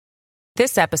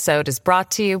This episode is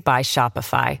brought to you by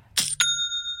Shopify.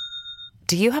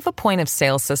 Do you have a point of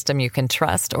sale system you can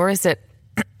trust, or is it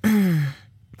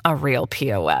a real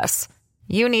POS?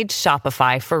 You need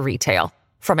Shopify for retail.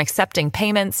 From accepting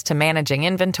payments to managing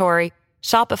inventory,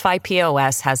 Shopify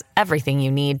POS has everything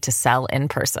you need to sell in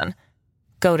person.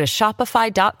 Go to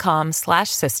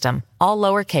shopify.com/system, all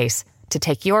lowercase, to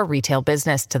take your retail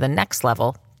business to the next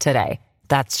level today.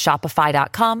 That's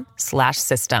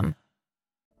shopify.com/system.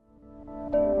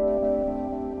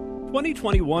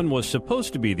 2021 was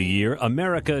supposed to be the year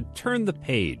America turned the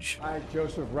page. I,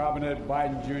 Joseph Robinette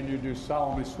Biden Jr., do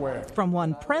solemnly swear. From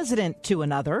one president to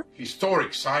another,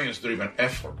 historic science-driven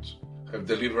efforts have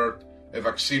delivered a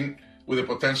vaccine with the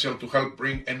potential to help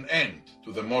bring an end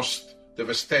to the most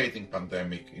devastating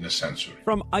pandemic in a century.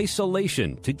 From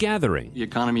isolation to gathering. The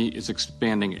economy is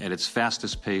expanding at its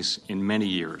fastest pace in many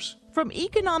years. From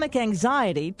economic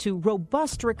anxiety to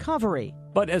robust recovery.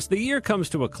 But as the year comes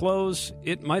to a close,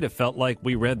 it might have felt like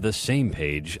we read the same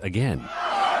page again.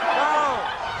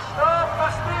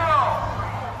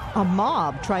 A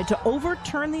mob tried to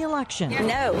overturn the election.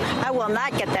 No, I will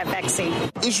not get that vaccine.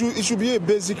 It should be a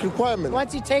basic requirement.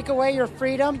 Once you take away your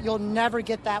freedom, you'll never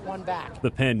get that one back.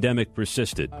 The pandemic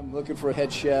persisted. I'm looking for a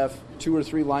head chef, 2 or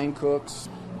 3 line cooks,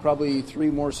 probably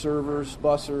 3 more servers,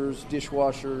 bussers,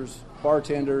 dishwashers,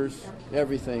 bartenders,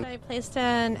 everything. I placed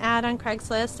an ad on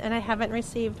Craigslist and I haven't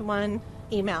received one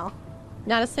email.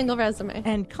 Not a single resume.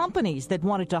 And companies that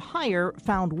wanted to hire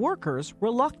found workers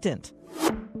reluctant.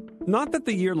 Not that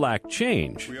the year lacked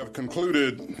change. We have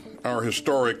concluded our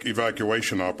historic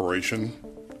evacuation operation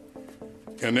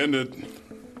and ended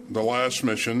the last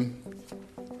mission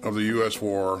of the U.S.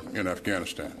 war in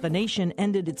Afghanistan. The nation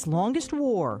ended its longest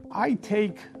war. I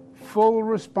take full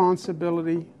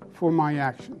responsibility for my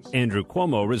actions. Andrew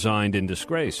Cuomo resigned in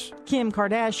disgrace. Kim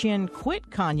Kardashian quit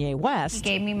Kanye West. He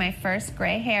gave me my first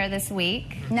gray hair this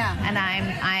week. No. And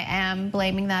I am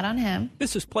blaming that on him.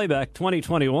 This is Playback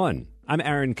 2021. I'm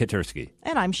Aaron Katersky.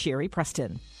 And I'm Sherry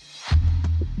Preston.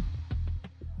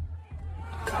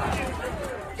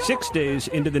 6 days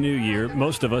into the new year,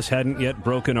 most of us hadn't yet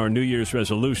broken our New Year's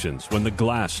resolutions when the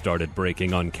glass started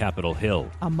breaking on Capitol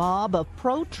Hill. A mob of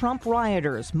pro-Trump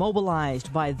rioters,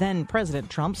 mobilized by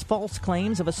then-President Trump's false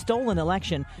claims of a stolen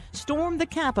election, stormed the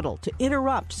Capitol to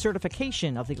interrupt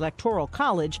certification of the Electoral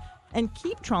College and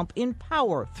keep Trump in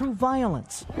power through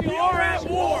violence. We are at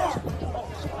war.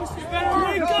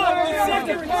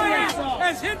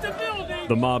 Has hit the building.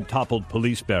 The mob toppled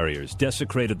police barriers,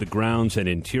 desecrated the grounds and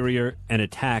interior, and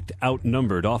attacked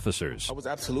outnumbered officers. I was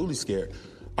absolutely scared.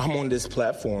 I'm on this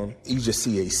platform. You just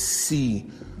see a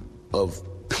sea of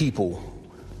people,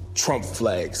 Trump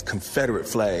flags, Confederate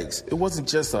flags. It wasn't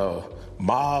just a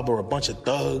mob or a bunch of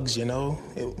thugs, you know.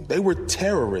 They were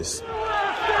terrorists.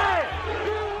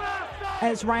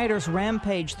 As rioters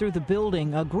rampaged through the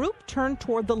building, a group turned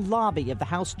toward the lobby of the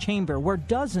House chamber where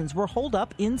dozens were holed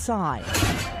up inside.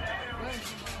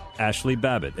 Ashley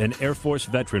Babbitt, an Air Force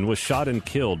veteran, was shot and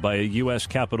killed by a U.S.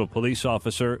 Capitol Police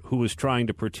officer who was trying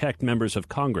to protect members of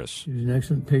Congress. She was an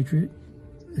excellent patriot,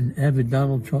 an avid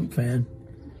Donald Trump fan.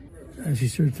 She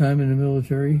served time in the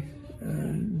military.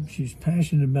 She's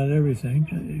passionate about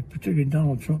everything, particularly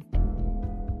Donald Trump.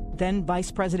 Then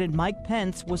Vice President Mike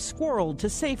Pence was squirreled to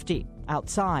safety.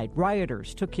 Outside,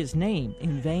 rioters took his name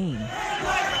in vain.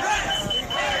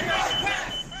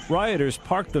 Rioters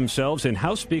parked themselves in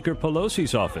House Speaker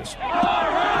Pelosi's office,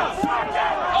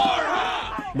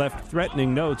 left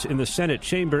threatening notes in the Senate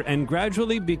chamber, and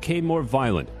gradually became more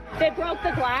violent. They broke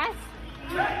the glass.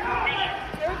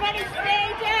 Everybody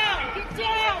stay down. Get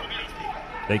down.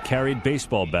 They carried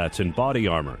baseball bats and body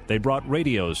armor. They brought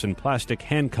radios and plastic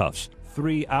handcuffs.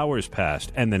 3 hours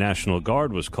passed, and the National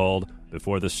Guard was called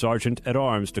before the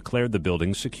sergeant-at-arms declared the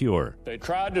building secure. They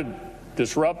tried to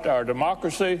disrupt our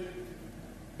democracy.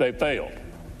 They failed.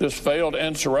 This failed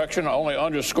insurrection only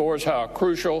underscores how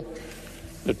crucial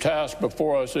the task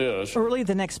before us is. Early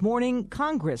the next morning,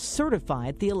 Congress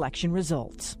certified the election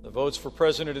results. The votes for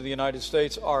President of the United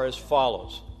States are as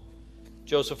follows.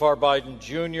 Joseph R. Biden,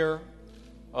 Jr.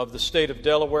 of the state of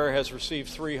Delaware has received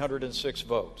 306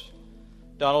 votes.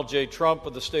 Donald J. Trump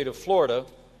of the state of Florida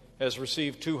has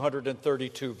received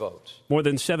 232 votes. More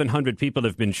than 700 people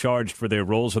have been charged for their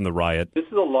roles in the riot. This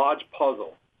is a large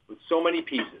puzzle with so many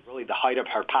pieces. Really the height of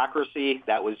hypocrisy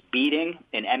that was beating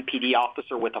an MPD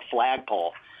officer with a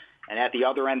flagpole. And at the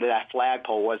other end of that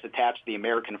flagpole was attached the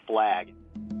American flag.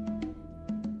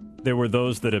 There were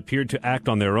those that appeared to act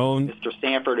on their own. Mr.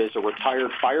 Sanford is a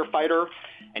retired firefighter,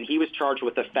 and he was charged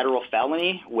with a federal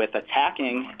felony with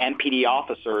attacking MPD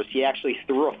officers. He actually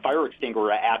threw a fire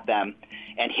extinguisher at them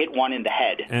and hit one in the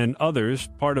head. And others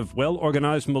part of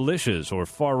well-organized militias or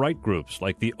far-right groups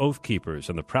like the Oath Keepers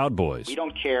and the Proud Boys. We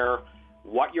don't care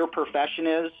what your profession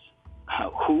is,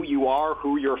 who you are,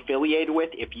 who you're affiliated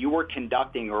with. If you were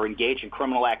conducting or engaged in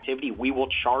criminal activity, we will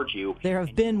charge you. There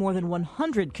have been more than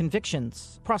 100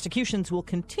 convictions. Prosecutions will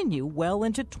continue well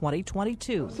into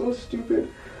 2022. So stupid.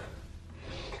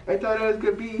 I thought I was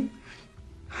going to be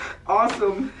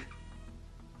awesome.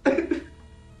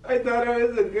 I thought I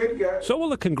was a good guy. So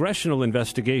will a congressional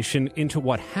investigation into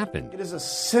what happened. It is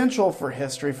essential for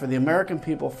history, for the American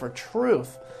people, for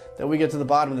truth, that we get to the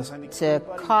bottom of this. To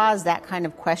cause that kind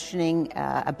of questioning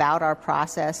about our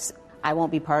process, I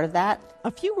won't be part of that. A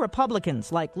few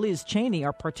Republicans like Liz Cheney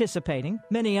are participating.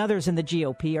 Many others in the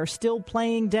GOP are still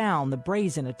playing down the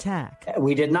brazen attack.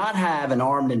 We did not have an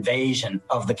armed invasion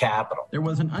of the Capitol. There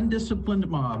was an undisciplined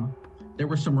mob. There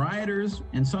were some rioters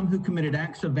and some who committed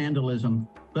acts of vandalism.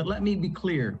 But let me be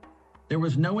clear. There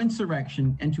was no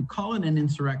insurrection, and to call it an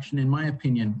insurrection, in my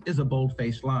opinion, is a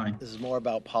bold-faced lie. This is more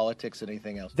about politics than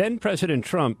anything else. Then President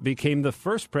Trump became the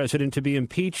first president to be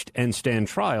impeached and stand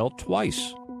trial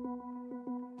twice.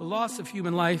 The loss of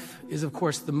human life is, of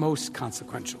course, the most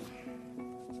consequential.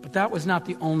 But that was not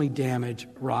the only damage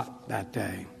wrought that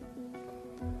day.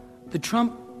 The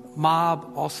Trump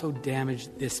mob also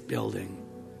damaged this building.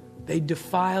 They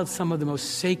defiled some of the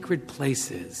most sacred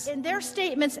places. In their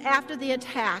statements after the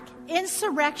attack,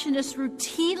 insurrectionists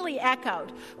routinely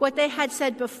echoed what they had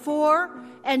said before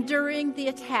and during the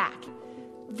attack.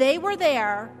 They were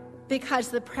there because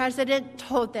the president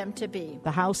told them to be.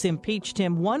 The House impeached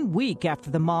him 1 week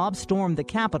after the mob stormed the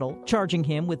Capitol, charging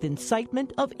him with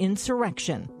incitement of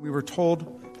insurrection. We were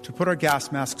told to put our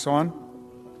gas masks on,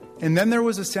 and then there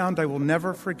was a sound I will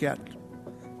never forget.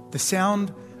 The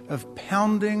sound of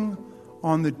pounding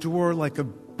on the door like a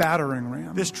battering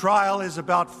ram. This trial is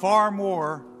about far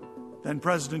more than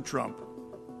President Trump.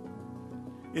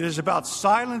 It is about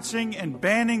silencing and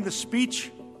banning the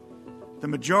speech the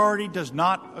majority does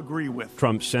not agree with.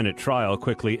 Trump's Senate trial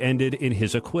quickly ended in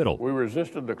his acquittal. We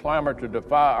resisted the clamor to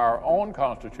defy our own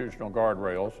constitutional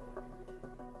guardrails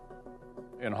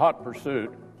in hot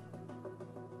pursuit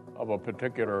of a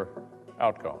particular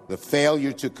outcome. The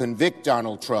failure to convict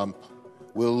Donald Trump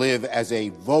will live as a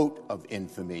vote of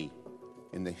infamy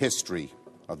in the history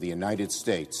of the United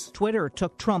States. Twitter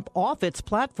took Trump off its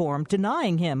platform,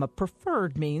 denying him a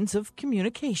preferred means of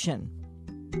communication.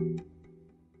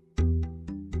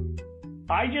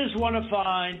 I just want to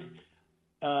find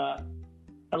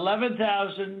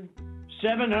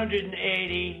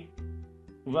 11,780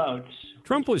 votes.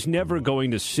 Trump was never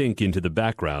going to sink into the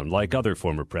background like other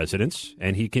former presidents,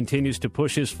 and he continues to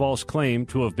push his false claim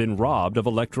to have been robbed of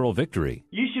electoral victory.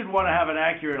 You should want to have an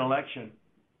accurate election,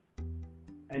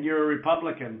 and you're a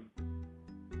Republican.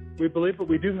 We believe that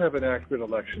we do have an accurate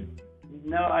election.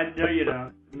 No, you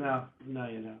don't. No,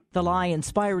 you don't. The lie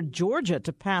inspired Georgia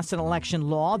to pass an election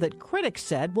law that critics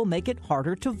said will make it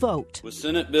harder to vote. With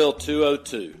Senate Bill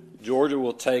 202, Georgia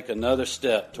will take another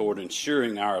step toward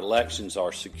ensuring our elections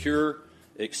are secure,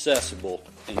 accessible,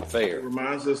 and fair. It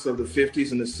reminds us of the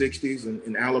 50s and the 60s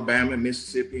in Alabama,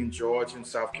 Mississippi, and Georgia, and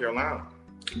South Carolina.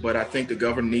 But I think the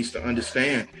governor needs to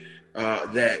understand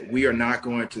that we are not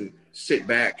going to sit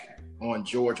back on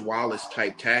George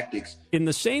Wallace-type tactics. In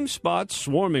the same spot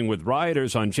swarming with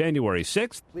rioters on January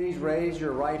 6th, please raise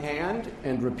your right hand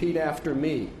and repeat after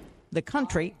me. The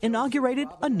country inaugurated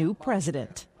a new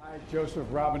president. I, Joseph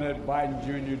Robinette Biden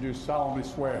Jr., do solemnly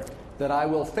swear that I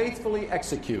will faithfully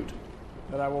execute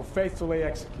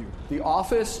the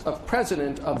office of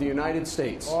President of the United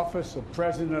States. Office of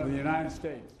President of the United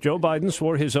States. Joe Biden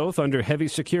swore his oath under heavy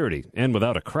security and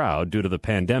without a crowd due to the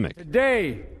pandemic.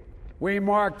 Today, we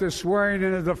mark the swearing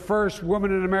in of the first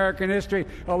woman in American history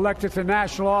elected to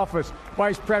national office,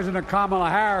 Vice President Kamala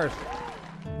Harris.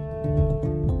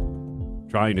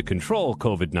 Trying to control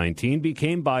COVID-19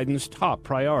 became Biden's top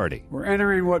priority. We're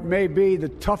entering what may be the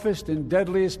toughest and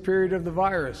deadliest period of the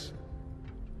virus.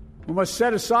 We must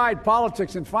set aside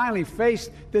politics and finally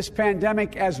face this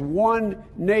pandemic as one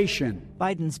nation.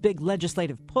 Biden's big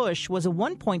legislative push was a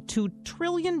 $1.2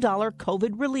 trillion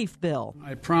COVID relief bill.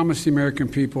 I promised the American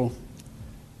people,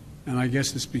 and I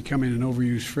guess it's becoming an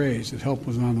overused phrase, that help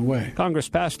was on the way. Congress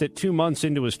passed it 2 months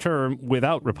into his term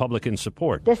without Republican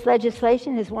support. This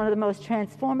legislation is one of the most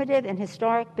transformative and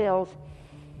historic bills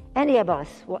any of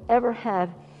us will ever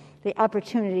have the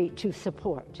opportunity to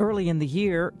support. Early in the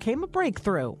year came a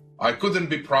breakthrough. I couldn't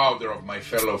be prouder of my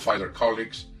fellow fighter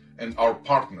colleagues and our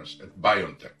partners at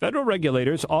BioNTech. Federal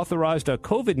regulators authorized a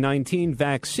COVID-19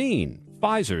 vaccine.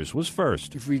 Pfizer's was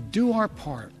first. If we do our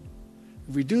part,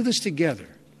 if we do this together,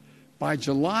 By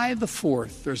July the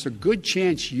 4th, there's a good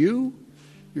chance you,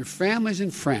 your families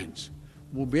and friends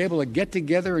will be able to get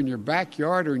together in your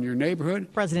backyard or in your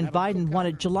neighborhood. President Biden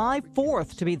wanted July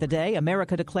 4th to be the day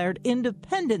America declared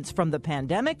independence from the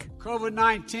pandemic.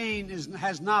 COVID-19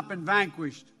 has not been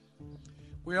vanquished.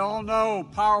 We all know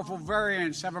powerful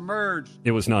variants have emerged.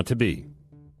 It was not to be.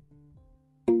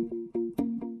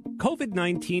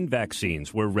 COVID-19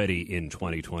 vaccines were ready in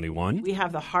 2021. We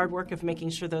have the hard work of making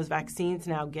sure those vaccines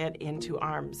now get into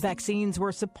arms. Vaccines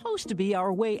were supposed to be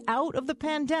our way out of the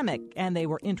pandemic, and they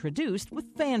were introduced with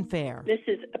fanfare. This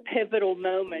is a pivotal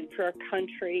moment for our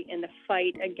country in the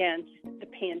fight against the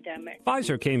pandemic.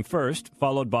 Pfizer came first,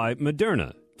 followed by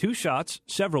Moderna. 2 shots,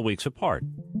 several weeks apart.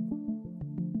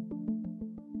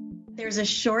 There's a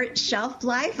short shelf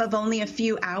life of only a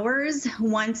few hours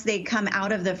once they come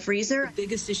out of the freezer. The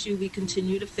biggest issue we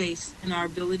continue to face in our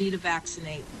ability to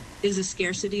vaccinate is a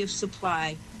scarcity of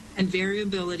supply and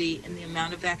variability in the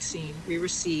amount of vaccine we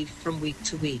receive from week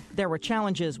to week. There were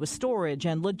challenges with storage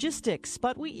and logistics,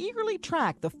 but we eagerly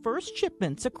tracked the first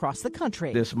shipments across the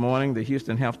country. This morning, the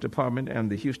Houston Health Department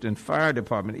and the Houston Fire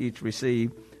Department each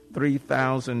received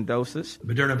 3,000 doses.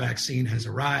 The Moderna vaccine has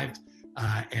arrived.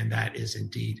 And that is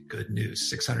indeed good news.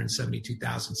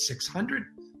 672,600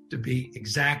 to be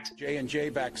exact. J&J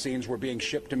vaccines were being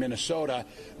shipped to Minnesota.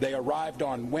 They arrived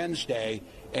on Wednesday,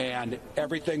 and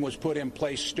everything was put in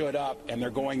place, stood up, and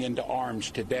they're going into arms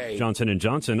today. Johnson &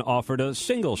 Johnson offered a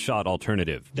single-shot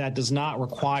alternative. That does not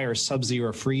require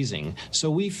sub-zero freezing. So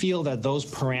we feel that those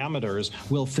parameters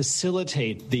will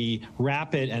facilitate the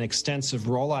rapid and extensive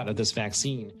rollout of this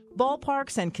vaccine.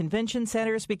 Ballparks and convention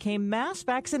centers became mass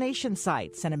vaccination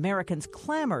sites, and Americans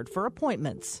clamored for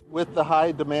appointments. With the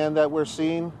high demand that we're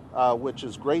seeing, which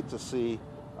is great to see,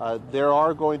 there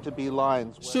are going to be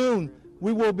lines. Soon,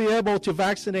 we will be able to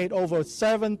vaccinate over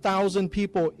 7,000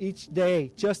 people each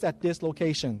day just at this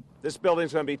location. This building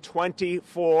is going to be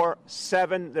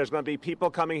 24/7. There's going to be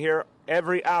people coming here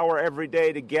every hour, every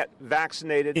day to get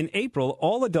vaccinated. In April,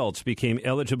 all adults became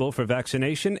eligible for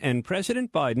vaccination, and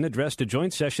President Biden addressed a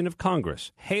joint session of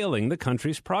Congress, hailing the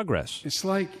country's progress. It's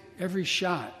like every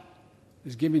shot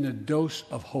is giving a dose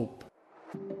of hope.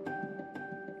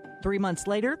 3 months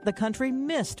later, the country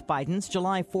missed Biden's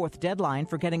July 4th deadline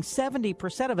for getting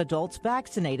 70% of adults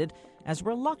vaccinated as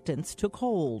reluctance took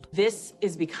hold. This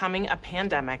is becoming a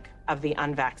pandemic of the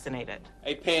unvaccinated.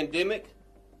 A pandemic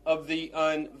of the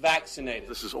unvaccinated.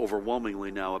 This is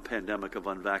overwhelmingly now a pandemic of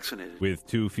unvaccinated. With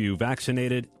too few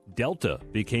vaccinated, Delta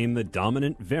became the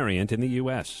dominant variant in the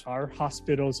U.S. Our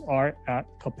hospitals are at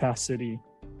capacity.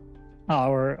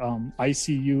 Our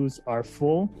ICUs are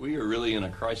full. We are really in a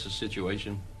crisis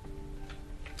situation.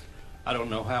 I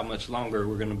don't know how much longer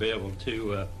we're going to be able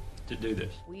to do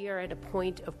this. We are at a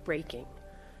point of breaking.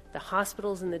 The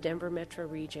hospitals in the Denver metro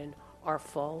region are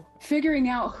full. Figuring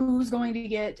out who's going to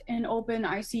get an open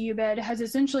ICU bed has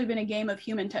essentially been a game of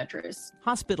human Tetris.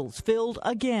 Hospitals filled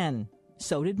again.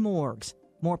 So did morgues.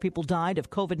 More people died of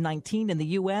COVID-19 in the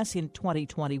U.S. in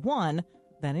 2021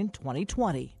 than in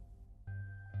 2020.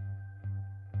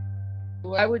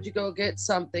 Why would you go get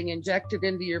something injected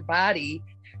into your body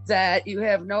that you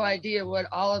have no idea what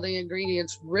all of the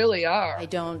ingredients really are? I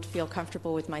don't feel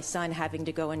comfortable with my son having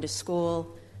to go into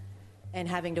school and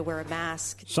having to wear a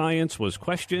mask. Science was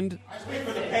questioned. I speak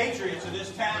for the patriots of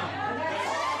this town.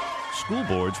 School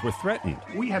boards were threatened.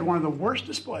 We had one of the worst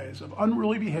displays of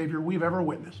unruly behavior we've ever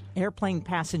witnessed. Airplane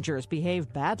passengers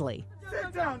behaved badly.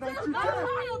 Sit down, don't you dare!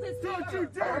 Don't you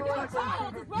dare touch me!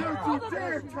 Don't you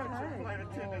dare touch a flight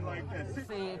attendant like this!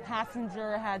 The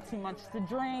passenger had too much to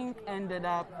drink, ended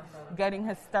up getting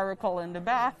hysterical in the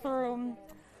bathroom.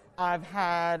 I've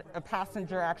had a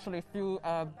passenger actually threw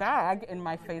a bag in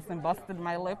my face and busted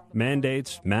my lip.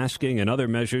 Mandates, masking, and other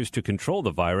measures to control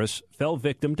the virus fell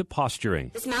victim to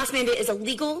posturing. This mask mandate is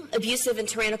illegal, abusive, and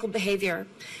tyrannical behavior.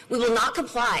 We will not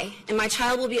comply, and my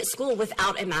child will be at school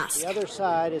without a mask. The other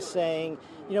side is saying,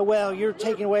 well, you're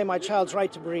taking away my child's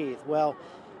right to breathe. Well,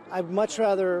 I'd much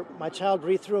rather my child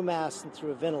breathe through a mask than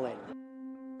through a ventilator.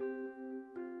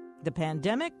 The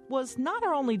pandemic was not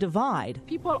our only divide.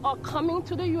 People are coming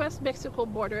to the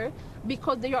U.S.-Mexico border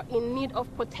because they are in need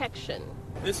of protection.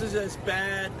 This is as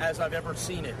bad as I've ever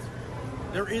seen it.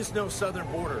 There is no southern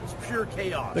border. It's pure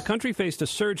chaos. The country faced a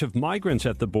surge of migrants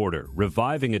at the border,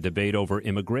 reviving a debate over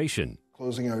immigration.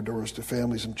 Closing our doors to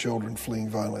families and children fleeing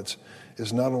violence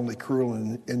is not only cruel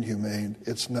and inhumane,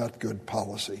 it's not good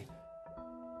policy.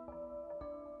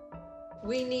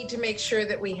 We need to make sure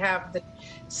that we have the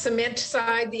cement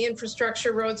side, the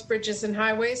infrastructure, roads, bridges, and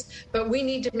highways, but we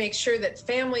need to make sure that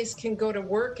families can go to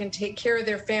work and take care of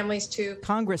their families too.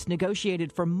 Congress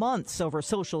negotiated for months over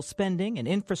social spending and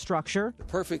infrastructure. The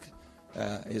perfect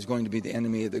is going to be the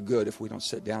enemy of the good if we don't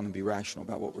sit down and be rational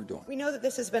about what we're doing. We know that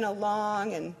this has been a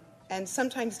long and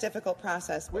sometimes difficult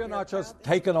process. We are not just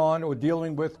taking on or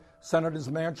dealing with Senator's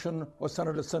Manchin or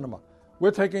Senator Sinema.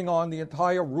 We're taking on the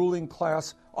entire ruling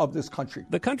class of this country.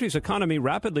 The country's economy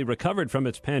rapidly recovered from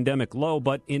its pandemic low,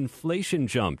 but inflation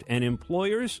jumped and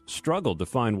employers struggled to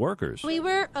find workers. We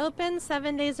were open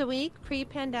 7 days a week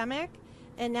pre-pandemic,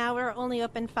 and now we're only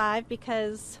open 5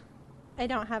 because I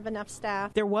don't have enough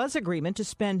staff. There was agreement to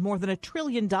spend more than $1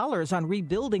 trillion on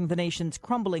rebuilding the nation's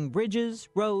crumbling bridges,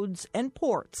 roads, and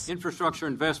ports. Infrastructure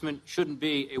investment shouldn't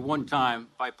be a one-time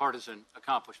bipartisan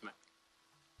accomplishment.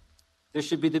 This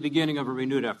should be the beginning of a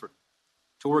renewed effort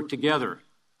to work together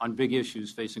on big issues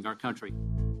facing our country.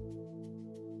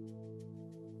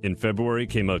 In February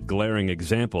came a glaring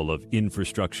example of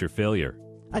infrastructure failure.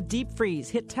 A deep freeze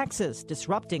hit Texas,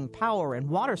 disrupting power and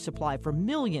water supply for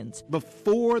millions.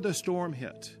 Before the storm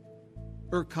hit,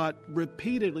 ERCOT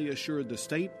repeatedly assured the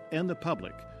state and the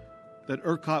public that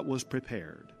ERCOT was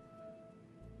prepared.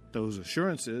 Those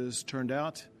assurances turned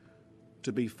out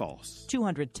to be false.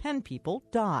 210 people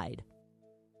died.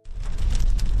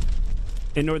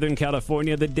 In Northern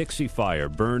California, the Dixie Fire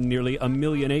burned nearly 1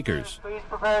 million acres. Please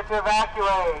prepare to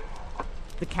evacuate.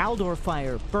 The Caldor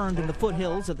Fire burned in the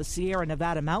foothills of the Sierra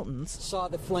Nevada mountains. Saw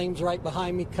the flames right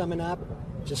behind me coming up.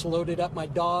 Just loaded up my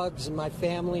dogs and my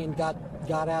family and got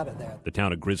out of there. The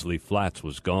town of Grizzly Flats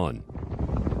was gone.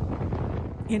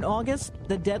 In August,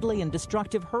 the deadly and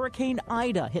destructive Hurricane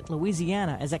Ida hit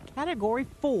Louisiana as a Category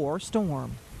 4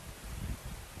 storm.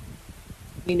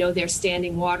 We know there's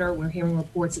standing water. We're hearing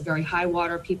reports of very high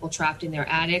water, people trapped in their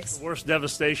attics. The worst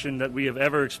devastation that we have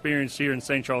ever experienced here in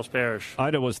St. Charles Parish.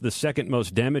 Ida was the second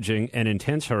most damaging and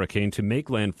intense hurricane to make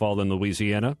landfall in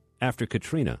Louisiana after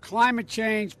Katrina. Climate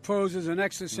change poses an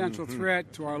existential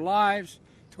threat to our lives,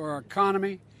 to our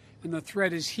economy, and the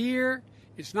threat is here.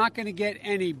 It's not going to get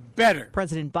any better.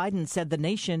 President Biden said the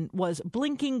nation was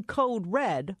blinking code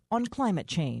red on climate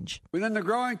change. Within the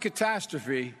growing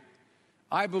catastrophe,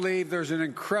 I believe there's an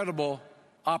incredible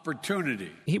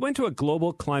opportunity. He went to a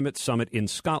global climate summit in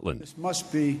Scotland. This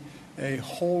must be a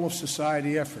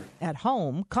whole-of-society effort. At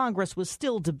home, Congress was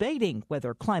still debating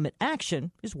whether climate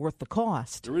action is worth the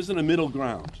cost. There isn't a middle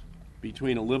ground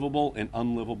between a livable and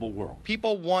unlivable world.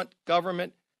 People want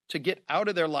government to get out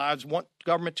of their lives, want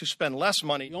government to spend less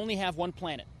money. We only have one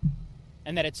planet,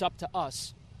 and that it's up to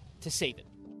us to save it.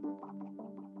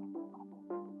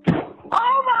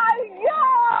 Oh my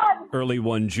God! Early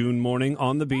one June morning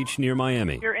on the beach near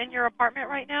Miami. You're in your apartment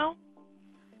right now?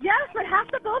 Yes, but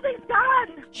half the building's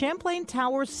gone. Champlain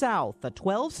Towers South, a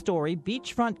 12-story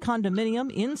beachfront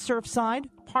condominium in Surfside,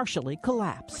 partially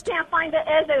collapsed. We can't find the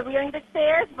exit. We're in the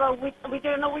stairs, but we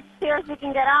don't know which stairs we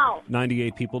can get out.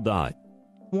 98 people died.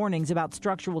 Warnings about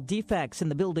structural defects in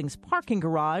the building's parking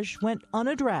garage went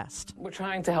unaddressed. We're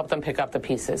trying to help them pick up the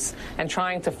pieces and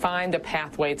trying to find a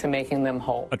pathway to making them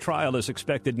whole. A trial is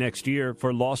expected next year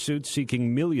for lawsuits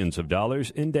seeking millions of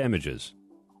dollars in damages.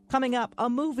 Coming up, a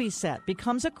movie set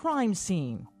becomes a crime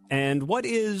scene. And what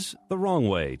is the wrong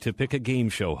way to pick a game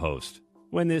show host?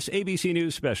 When this ABC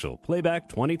News special, Playback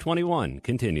 2021,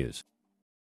 continues.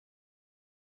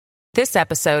 This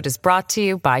episode is brought to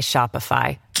you by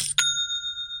Shopify.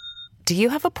 Do you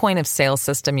have a point of sale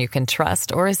system you can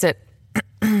trust, or is it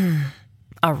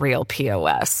a real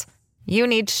POS? You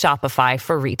need Shopify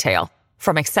for retail.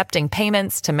 From accepting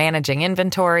payments to managing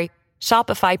inventory,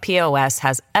 Shopify POS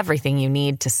has everything you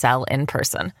need to sell in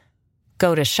person.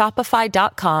 Go to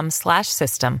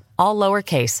shopify.com/system, all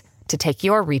lowercase, to take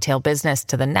your retail business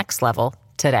to the next level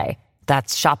today.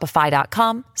 That's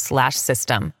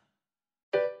shopify.com/system.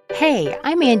 Hey,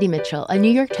 I'm Andy Mitchell, a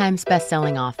New York Times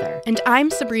bestselling author. And I'm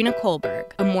Sabrina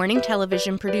Kohlberg, a morning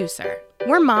television producer.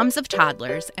 We're moms of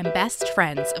toddlers and best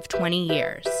friends of 20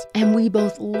 years. And we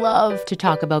both love to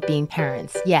talk about being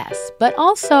parents, yes, but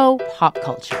also pop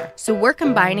culture. So we're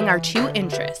combining our two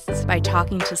interests by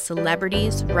talking to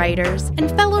celebrities, writers,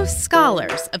 and fellow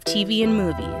scholars of TV and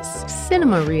movies.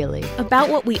 Cinema, really. About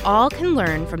what we all can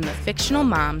learn from the fictional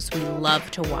moms we love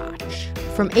to watch.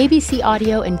 From ABC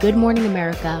Audio and Good Morning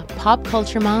America, Pop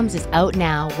Culture Moms is out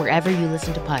now wherever you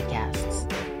listen to podcasts.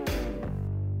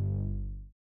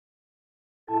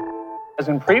 As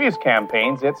in previous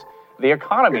campaigns, it's the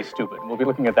economy, stupid. We'll be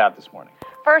looking at that this morning.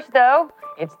 First, though,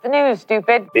 it's the news,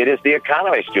 stupid. It is the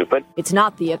economy, stupid. It's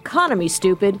not the economy,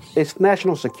 stupid. It's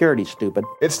national security, stupid.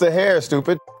 It's the hair,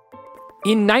 stupid.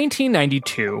 In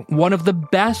 1992, one of the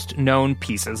best-known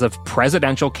pieces of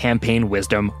presidential campaign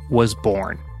wisdom was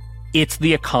born. It's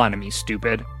the economy,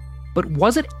 stupid. But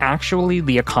was it actually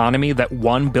the economy that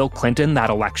won Bill Clinton that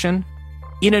election?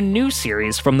 In a new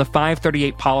series from the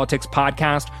 538 Politics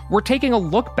podcast, we're taking a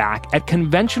look back at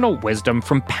conventional wisdom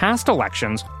from past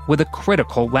elections with a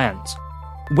critical lens.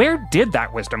 Where did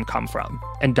that wisdom come from?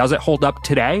 And does it hold up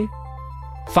today?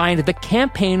 Find the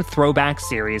Campaign Throwback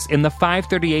series in the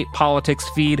 538 Politics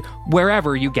feed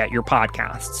wherever you get your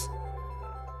podcasts.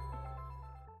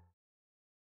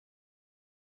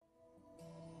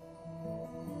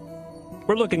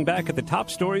 We're looking back at the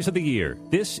top stories of the year.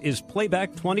 This is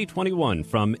Playback 2021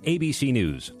 from ABC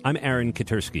News. I'm Aaron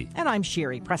Katursky. And I'm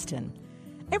Sherry Preston.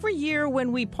 Every year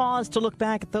when we pause to look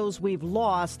back at those we've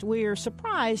lost, we're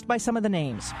surprised by some of the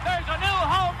names. There's a new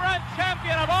home run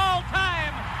champion of all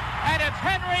time, and it's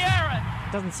Henry Aaron.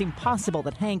 It doesn't seem possible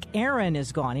that Hank Aaron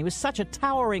is gone. He was such a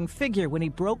towering figure when he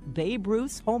broke Babe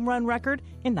Ruth's home run record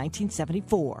in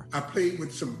 1974. I played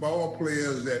with some ball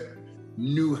players that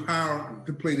knew how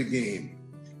to play the game,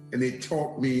 and they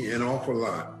taught me an awful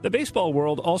lot. The baseball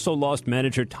world also lost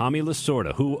manager Tommy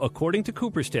Lasorda, who, according to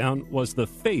Cooperstown, was the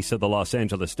face of the Los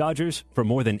Angeles Dodgers for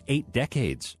more than 8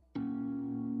 decades.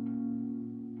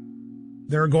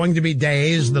 There are going to be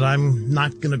days that I'm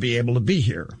not going to be able to be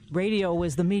here. Radio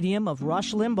was the medium of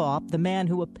Rush Limbaugh, the man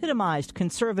who epitomized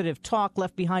conservative talk,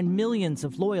 left behind millions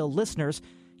of loyal listeners.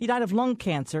 He died of lung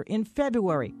cancer in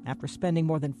February after spending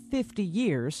more than 50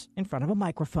 years in front of a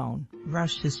microphone.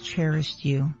 Rush has cherished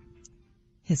you,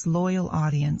 his loyal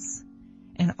audience,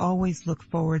 and always look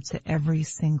forward to every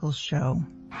single show.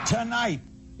 Tonight,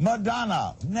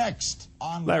 Madonna, next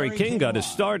on Larry King got his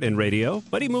start in radio,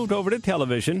 but he moved over to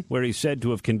television, where he's said to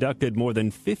have conducted more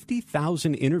than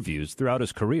 50,000 interviews throughout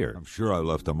his career. I'm sure I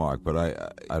left a mark, but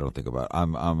I don't think about it.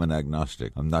 I'm an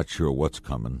agnostic. I'm not sure what's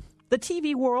coming. The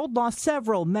TV world lost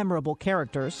several memorable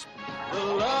characters.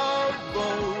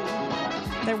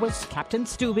 There was Captain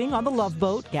Steubing on the Love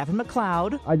Boat, Gavin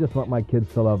MacLeod. I just want my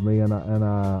kids to love me, and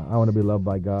I want to be loved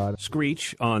by God.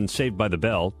 Screech on Saved by the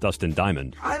Bell, Dustin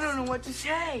Diamond. I don't know what to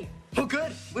say. Well,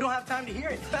 good. We don't have time to hear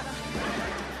it.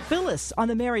 Phyllis on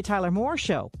the Mary Tyler Moore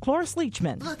Show, Cloris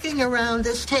Leachman. Looking around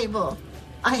this table,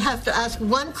 I have to ask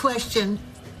one question.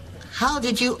 How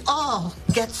did you all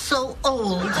get so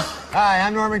old? Hi,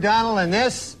 I'm Norm Macdonald, and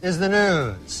this is the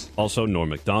news. Also Norm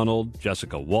Macdonald,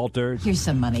 Jessica Walter. Here's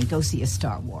some money. Go see a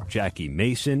Star Wars. Jackie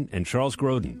Mason, and Charles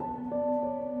Grodin.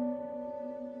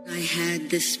 I had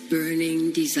this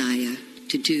burning desire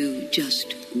to do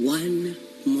just one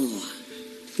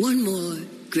more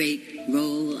great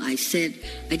role. I said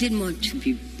I didn't want to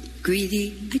be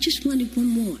greedy. I just wanted one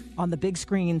more. On the big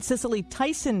screen, Cicely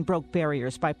Tyson broke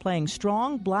barriers by playing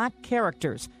strong black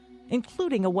characters,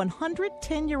 including a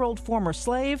 110-year-old former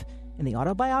slave in the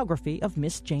autobiography of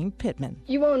Miss Jane Pittman.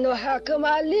 You won't know how come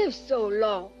I lived so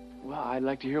long. Well, I'd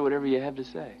like to hear whatever you have to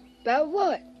say. About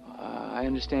what? I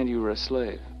understand you were a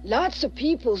slave. Lots of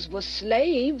peoples were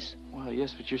slaves. Well,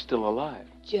 yes, but you're still alive.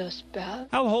 Just about.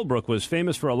 Hal Holbrook was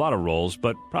famous for a lot of roles,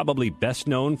 but probably best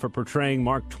known for portraying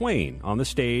Mark Twain on the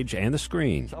stage and the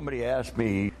screen. Somebody asked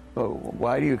me,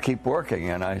 why do you keep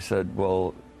working? And I said,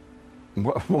 well,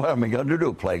 what am I going to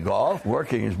do, play golf?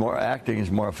 Acting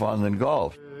is more fun than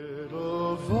golf.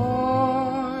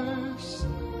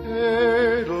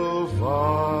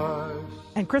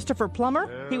 And Christopher Plummer,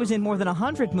 he was in more than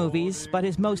 100 movies, but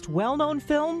his most well-known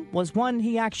film was one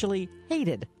he actually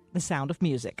hated, The Sound of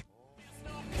Music.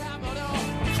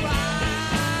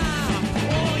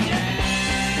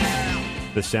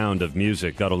 The Sound of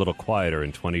Music got a little quieter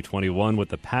in 2021 with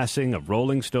the passing of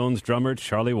Rolling Stones drummer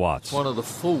Charlie Watts. One of the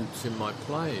faults in my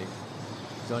playing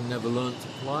is I never learned to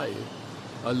play.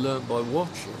 I learned by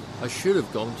watching. I should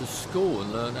have gone to school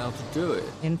and learned how to do it.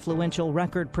 Influential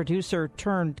record producer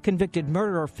turned convicted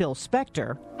murderer Phil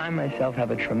Spector. I myself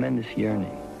have a tremendous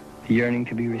yearning. A yearning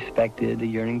to be respected, a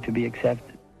yearning to be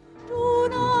accepted.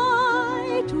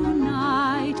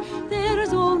 Tonight,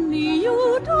 there's only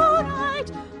you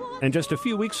tonight. And just a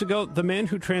few weeks ago, the man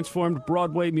who transformed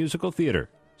Broadway musical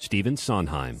theater, Stephen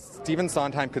Sondheim. Stephen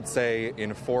Sondheim could say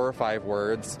in 4 or 5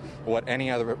 words what any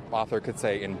other author could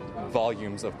say in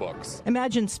volumes of books.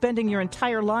 Imagine spending your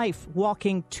entire life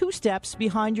walking 2 steps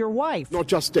behind your wife. Not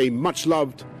just a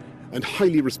much-loved and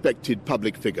highly respected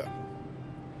public figure,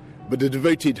 but a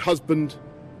devoted husband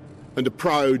and a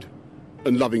proud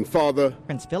and loving father.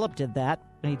 Prince Philip did that.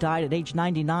 When he died at age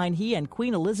 99, he and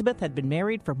Queen Elizabeth had been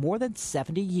married for more than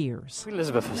 70 years. Queen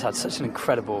Elizabeth has had such an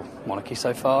incredible monarchy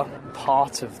so far.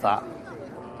 Part of that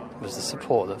was the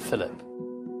support that Philip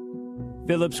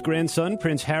Philip's grandson,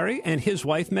 Prince Harry, and his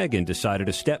wife, Meghan, decided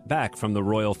to step back from the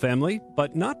royal family,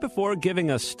 but not before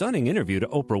giving a stunning interview to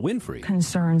Oprah Winfrey.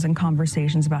 Concerns and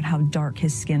conversations about how dark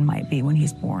his skin might be when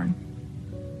he's born.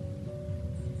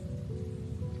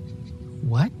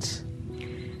 What?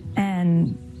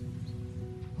 And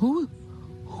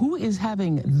who is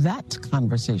having that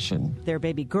conversation? Their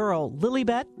baby girl,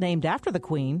 Lilibet, named after the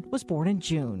Queen, was born in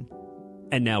June.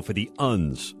 And now for the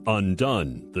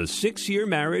undone. The 6-year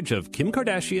marriage of Kim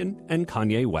Kardashian and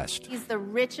Kanye West. He's the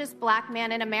richest black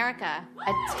man in America,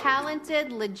 a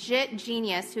talented, legit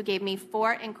genius who gave me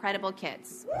 4 incredible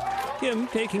kids. Kim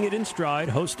taking it in stride,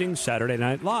 hosting Saturday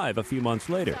Night Live a few months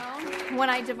later. So, when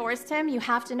I divorced him, you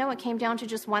have to know it came down to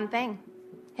just one thing: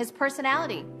 his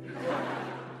personality.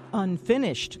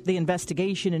 Unfinished, the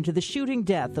investigation into the shooting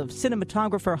death of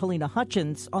cinematographer Helena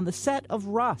Hutchins on the set of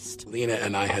Rust. Lena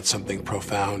and I had something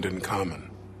profound in common,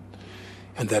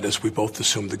 and that is we both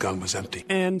assumed the gun was empty.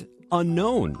 And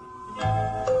unknown.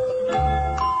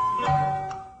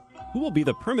 Who will be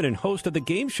the permanent host of the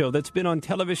game show that's been on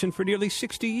television for nearly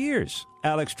 60 years?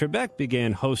 Alex Trebek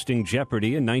began hosting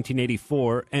Jeopardy in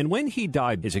 1984, and when he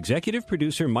died, his executive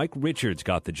producer Mike Richards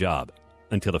got the job,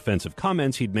 until offensive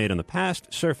comments he'd made in the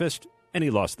past surfaced, and he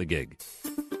lost the gig.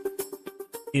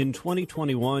 In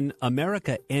 2021,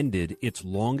 America ended its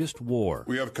longest war.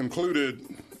 We have concluded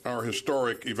our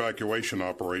historic evacuation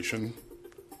operation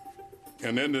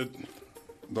and ended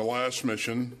the last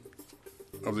mission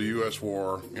of the U.S.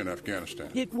 war in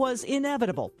Afghanistan. It was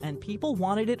inevitable, and people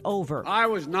wanted it over. I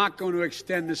was not going to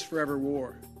extend this forever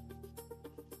war,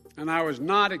 and I was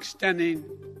not extending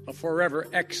a forever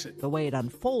exit. The way it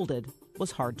unfolded was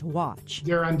hard to watch.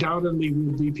 There undoubtedly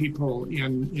will be people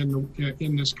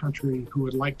in this country who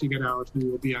would like to get out who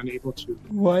will be unable to.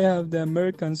 Why have the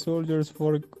American soldiers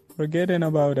forgotten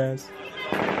about us?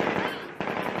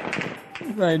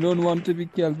 I don't want to be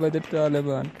killed by the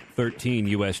Taliban. 13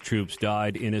 U.S. troops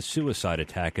died in a suicide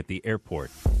attack at the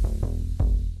airport.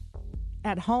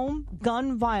 At home,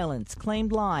 gun violence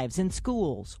claimed lives in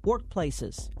schools,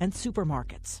 workplaces, and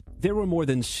supermarkets. There were more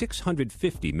than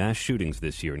 650 mass shootings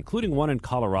this year, including one in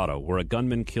Colorado where a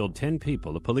gunman killed 10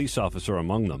 people, a police officer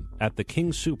among them, at the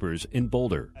King Soopers in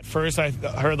Boulder. At first, I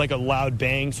heard like a loud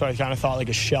bang, so I kind of thought like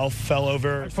a shelf fell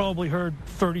over. I probably heard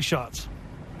 30 shots.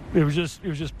 It was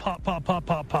just pop, pop, pop,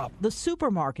 pop, pop. The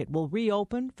supermarket will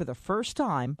reopen for the first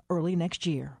time early next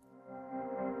year.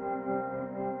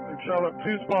 They've shot up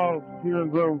 2 spas here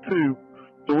in Zone 2.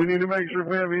 So we need to make sure if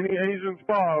we have any Asian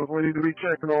spas, we need to be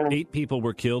checking on them. 8 people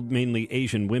were killed, mainly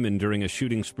Asian women, during a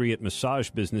shooting spree at massage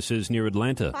businesses near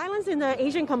Atlanta. Violence in the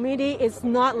Asian community is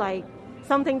not like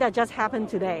something that just happened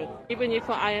today. Even if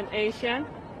I am Asian,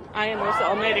 I am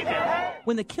also American.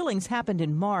 When the killings happened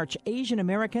in March, Asian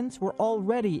Americans were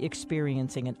already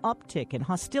experiencing an uptick in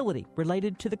hostility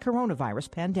related to the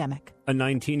coronavirus pandemic. A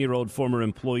 19-year-old former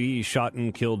employee shot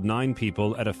and killed 9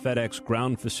 people at a FedEx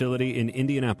ground facility in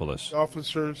Indianapolis.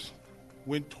 Officers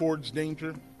went towards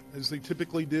danger, as they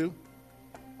typically do.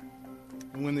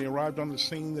 And when they arrived on the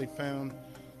scene, they found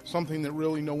something that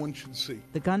really no one should see.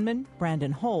 The gunman,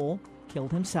 Brandon Hole,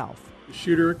 killed himself. The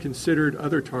shooter considered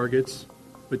other targets,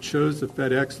 but chose the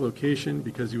FedEx location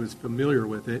because he was familiar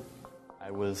with it.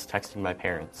 I was texting my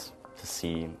parents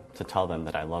to tell them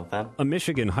that I love them. A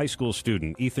Michigan high school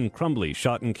student, Ethan Crumbly,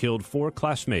 shot and killed 4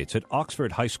 classmates at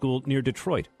Oxford High School near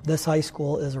Detroit. This high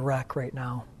school is a wreck right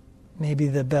now. Maybe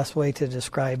the best way to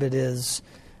describe it is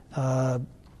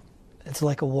it's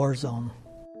like a war zone.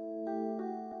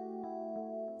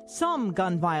 Some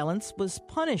gun violence was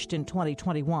punished in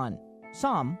 2021.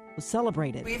 Some was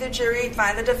celebrated. We, the jury,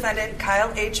 find the defendant,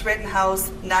 Kyle H. Rittenhouse,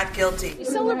 not guilty. We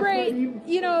celebrate,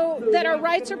 that our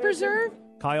rights are preserved.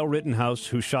 Kyle Rittenhouse,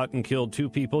 who shot and killed 2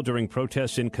 people during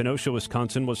protests in Kenosha,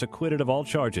 Wisconsin, was acquitted of all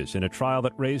charges in a trial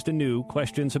that raised anew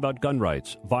questions about gun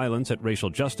rights, violence at racial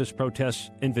justice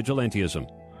protests, and vigilantism.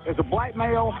 There's a black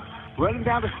male running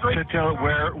down the street.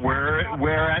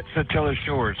 We're at Satilla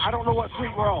Shores. I don't know what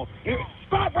street we're on.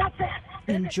 Stop right there!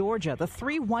 In Georgia, the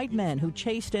 3 white men who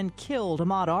chased and killed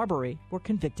Ahmaud Arbery were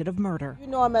convicted of murder. You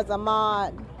know him as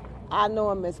Ahmaud. I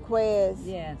know him as Quez.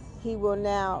 Yes. He will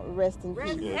now rest in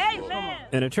peace. Amen.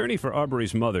 An attorney for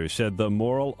Arbery's mother said the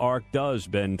moral arc does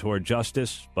bend toward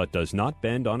justice, but does not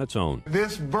bend on its own.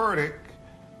 This verdict,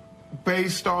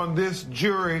 based on this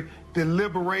jury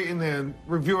deliberating and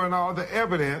reviewing all the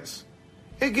evidence,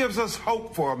 it gives us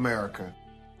hope for America.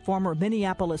 Former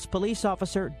Minneapolis police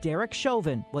officer Derek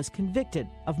Chauvin was convicted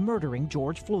of murdering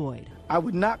George Floyd. I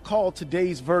would not call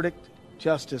today's verdict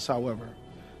justice, however,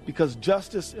 because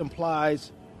justice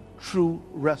implies true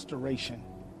restoration.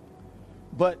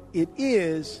 but it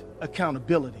is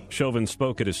accountability. Chauvin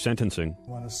spoke at his sentencing. I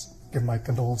want to give my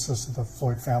condolences to the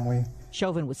Floyd family.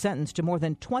 Chauvin was sentenced to more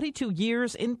than 22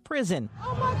 years in prison.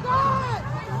 Oh, my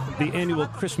God! The annual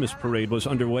Christmas parade was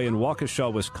underway in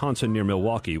Waukesha, Wisconsin, near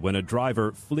Milwaukee, when a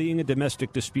driver fleeing a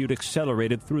domestic dispute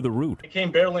accelerated through the route. It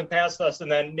came barreling past us,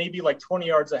 and then maybe like 20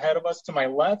 yards ahead of us to my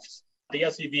left, the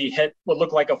SUV hit what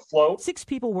looked like a float. 6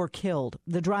 people were killed.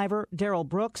 The driver, Darrell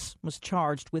Brooks, was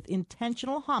charged with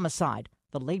intentional homicide,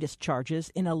 the latest charges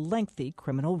in a lengthy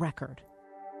criminal record.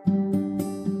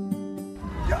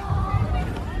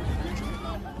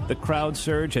 The crowd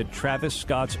surge at Travis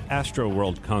Scott's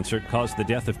Astroworld concert caused the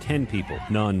death of 10 people,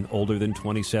 none older than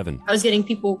 27. I was getting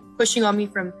people pushing on me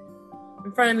from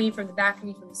in front of me, from the back of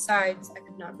me, from the sides. I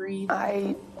could not breathe.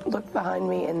 I looked behind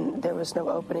me and there was no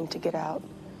opening to get out.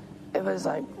 It was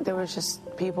like there was just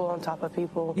people on top of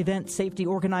people. Event safety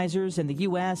organizers in the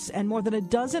U.S. and more than a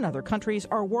dozen other countries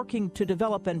are working to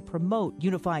develop and promote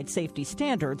unified safety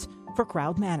standards for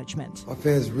crowd management. My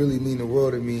fans really mean the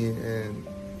world to me, and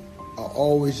I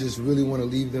always just really want to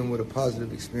leave them with a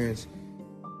positive experience.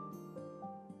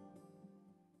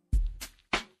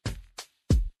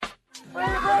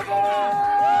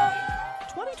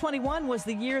 '21 was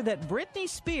the year that Britney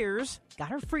Spears got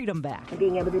her freedom back.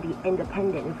 Being able to be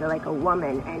independent and feel like a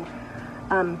woman,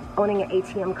 and owning an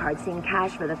ATM card, seeing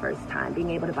cash for the first time, being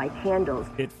able to buy candles.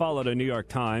 It followed a New York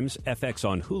Times, FX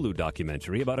on Hulu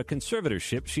documentary about a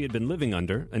conservatorship she had been living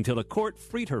under until a court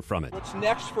freed her from it. What's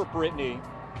next for Britney,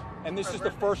 and this is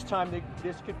the first time that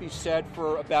this could be said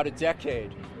for about a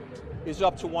decade, is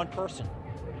up to one person,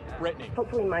 Britney.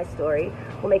 Hopefully my story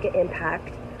will make an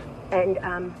impact and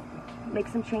make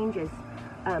some changes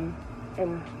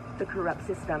in the corrupt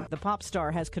system. The pop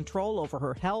star has control over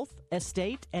her health,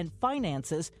 estate, and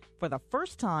finances for the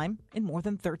first time in more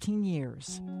than 13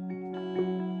 years.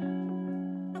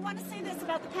 I want to say this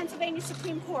about the Pennsylvania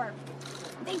Supreme Court.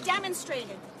 They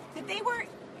demonstrated that they were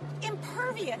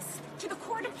impervious to the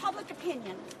court of public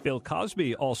opinion. Bill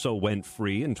Cosby also went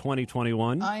free in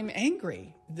 2021. I'm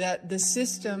angry that the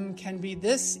system can be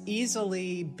this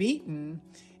easily beaten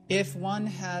if one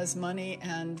has money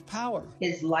and power.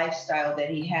 His lifestyle that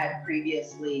he had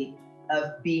previously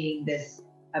of being this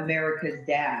America's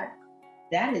dad,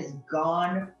 that is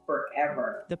gone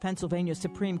forever. The Pennsylvania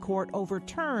Supreme Court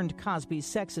overturned Cosby's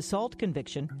sex assault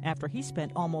conviction after he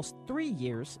spent almost 3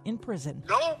 years in prison.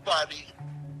 Nobody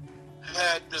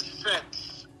had the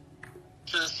sense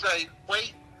to say,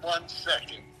 wait 1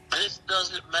 second. This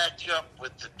doesn't match up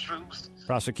with the truth.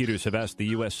 Prosecutors have asked the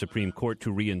U.S. Supreme Court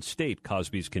to reinstate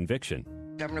Cosby's conviction.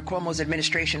 Governor Cuomo's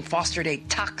administration fostered a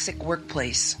toxic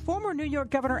workplace. Former New York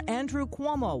Governor Andrew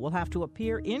Cuomo will have to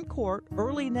appear in court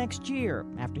early next year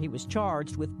after he was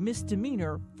charged with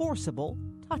misdemeanor forcible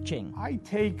touching. I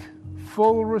take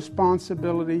full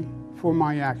responsibility for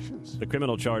my actions. The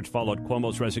criminal charge followed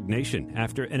Cuomo's resignation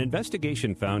after an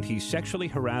investigation found he sexually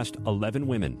harassed 11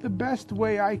 women. The best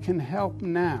way I can help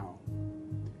now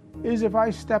is if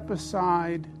I step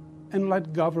aside and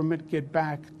let government get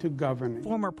back to governing.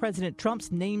 Former President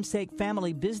Trump's namesake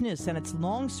family business and its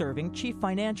long-serving chief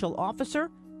financial officer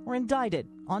were indicted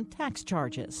on tax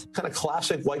charges. Kind of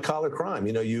classic white-collar crime.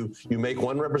 You know, you make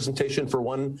one representation for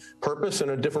one purpose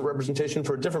and a different representation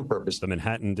for a different purpose. The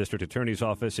Manhattan District Attorney's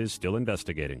Office is still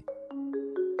investigating.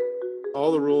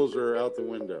 All the rules are out the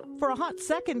window. For a hot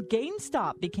second,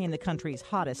 GameStop became the country's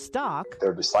hottest stock.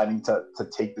 They're deciding to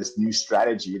take this new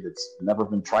strategy that's never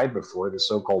been tried before, the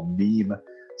so-called meme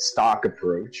stock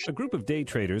approach. A group of day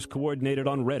traders coordinated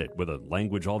on Reddit with a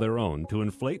language all their own to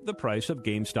inflate the price of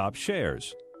GameStop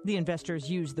shares. The investors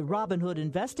used the Robinhood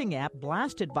investing app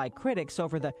blasted by critics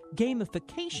over the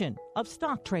gamification of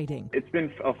stock trading. It's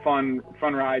been a fun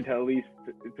ride to at least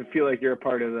to feel like you're a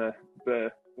part of the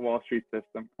Wall Street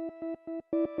system.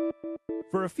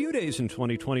 For a few days in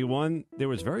 2021, there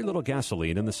was very little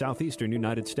gasoline in the southeastern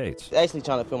United States. Actually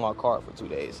trying to fill my car for 2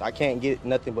 days. I can't get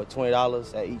nothing but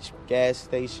 $20 at each gas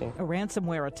station. A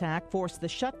ransomware attack forced the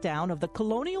shutdown of the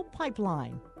Colonial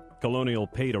Pipeline. Colonial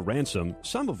paid a ransom,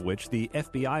 some of which the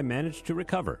FBI managed to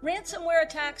recover. Ransomware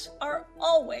attacks are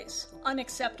always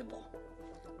unacceptable.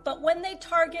 But when they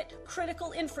target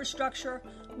critical infrastructure,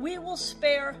 we will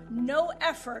spare no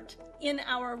effort in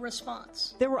our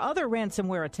response. There were other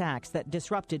ransomware attacks that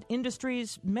disrupted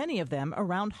industries, many of them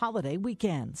around holiday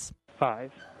weekends.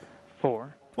 5,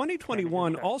 4.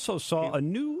 2021 also saw a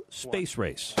new space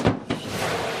race.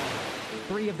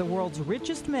 3 of the world's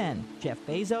richest men, Jeff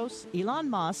Bezos, Elon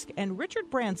Musk, and Richard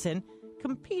Branson,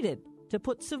 competed to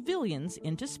put civilians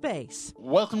into space.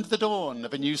 Welcome to the dawn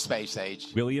of a new space age.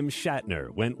 William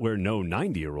Shatner went where no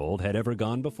 90-year-old had ever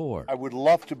gone before. I would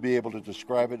love to be able to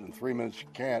describe it in 3 minutes. You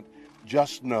can't.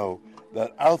 Just know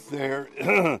that out there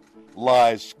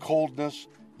lies coldness,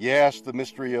 yes, the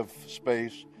mystery of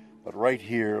space, but right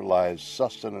here lies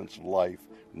sustenance, life,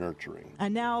 nurturing.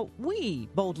 And now we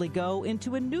boldly go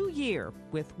into a new year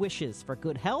with wishes for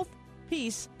good health,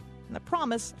 peace, and the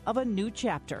promise of a new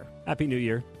chapter. Happy New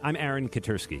Year. I'm Aaron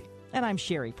Katursky. And I'm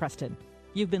Sherry Preston.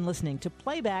 You've been listening to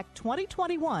Playback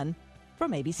 2021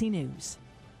 from ABC News.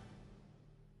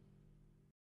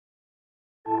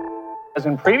 As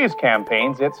in previous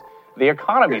campaigns, it's the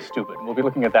economy, stupid. We'll be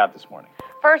looking at that this morning.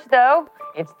 First, though,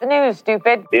 it's the news,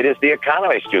 stupid. It is the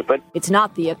economy, stupid. It's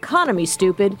not the economy,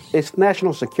 stupid. It's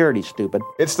national security, stupid.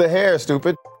 It's the hair,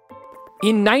 stupid.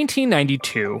 In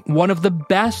 1992, one of the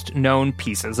best-known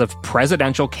pieces of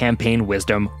presidential campaign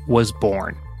wisdom was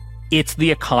born. It's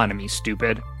the economy,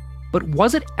 stupid. But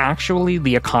was it actually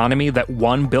the economy that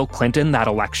won Bill Clinton that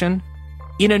election?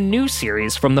 In a new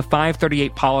series from the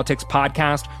 538 Politics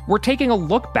podcast, we're taking a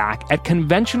look back at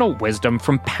conventional wisdom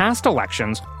from past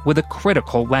elections with a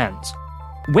critical lens.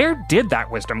 Where did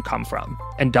that wisdom come from?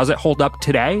 And does it hold up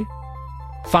today?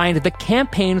 Find the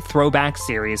Campaign Throwback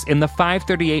series in the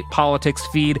 538 Politics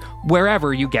feed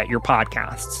wherever you get your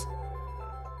podcasts.